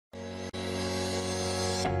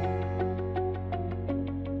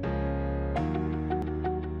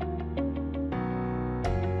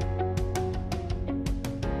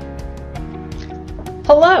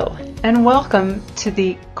Hello, and welcome to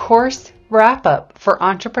the course wrap-up for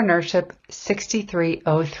Entrepreneurship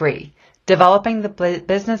 6303, Developing the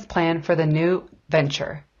Business Plan for the New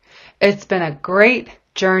Venture. It's been a great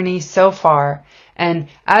journey so far, and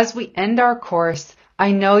as we end our course,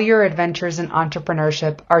 I know your adventures in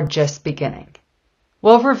entrepreneurship are just beginning.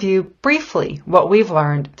 We'll review briefly what we've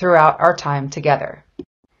learned throughout our time together.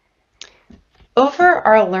 Over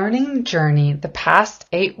our learning journey the past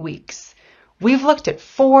 8 weeks, we've looked at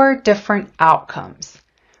 4 different outcomes.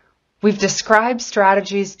 We've described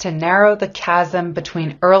strategies to narrow the chasm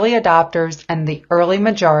between early adopters and the early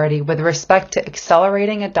majority with respect to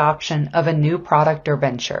accelerating adoption of a new product or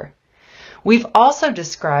venture. We've also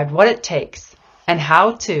described what it takes and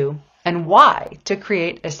how to and why to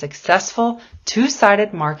create a successful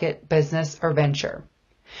two-sided market business or venture.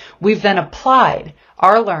 We've then applied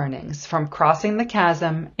our learnings from Crossing the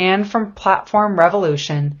Chasm and from Platform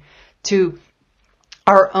Revolution to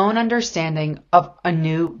our own understanding of a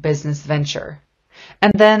new business venture.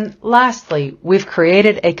 And then lastly, we've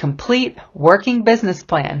created a complete working business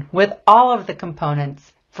plan with all of the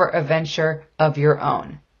components for a venture of your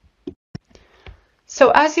own. So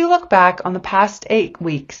as you look back on the past 8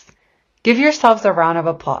 weeks, give yourselves a round of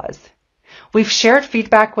applause. We've shared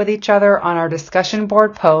feedback with each other on our discussion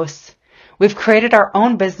board posts. We've created our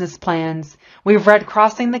own business plans. We've read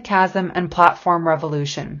Crossing the Chasm and Platform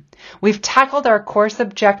Revolution. We've tackled our course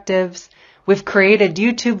objectives. We've created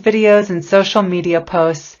YouTube videos and social media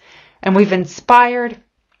posts. And we've inspired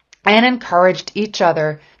and encouraged each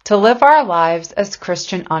other to live our lives as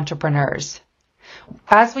Christian entrepreneurs.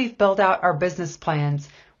 As we've built out our business plans,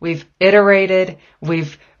 we've iterated,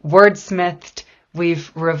 we've wordsmithed,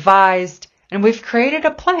 we've revised, and we've created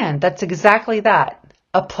a plan that's exactly that,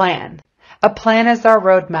 a plan. A plan is our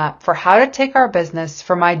roadmap for how to take our business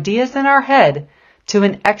from ideas in our head to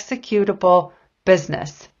an executable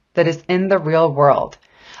business that is in the real world.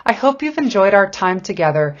 I hope you've enjoyed our time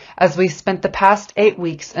together as we spent the past 8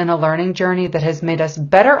 weeks in a learning journey that has made us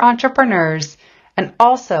better entrepreneurs and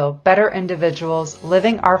also better individuals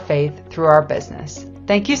living our faith through our business.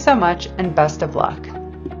 Thank you so much and best of luck.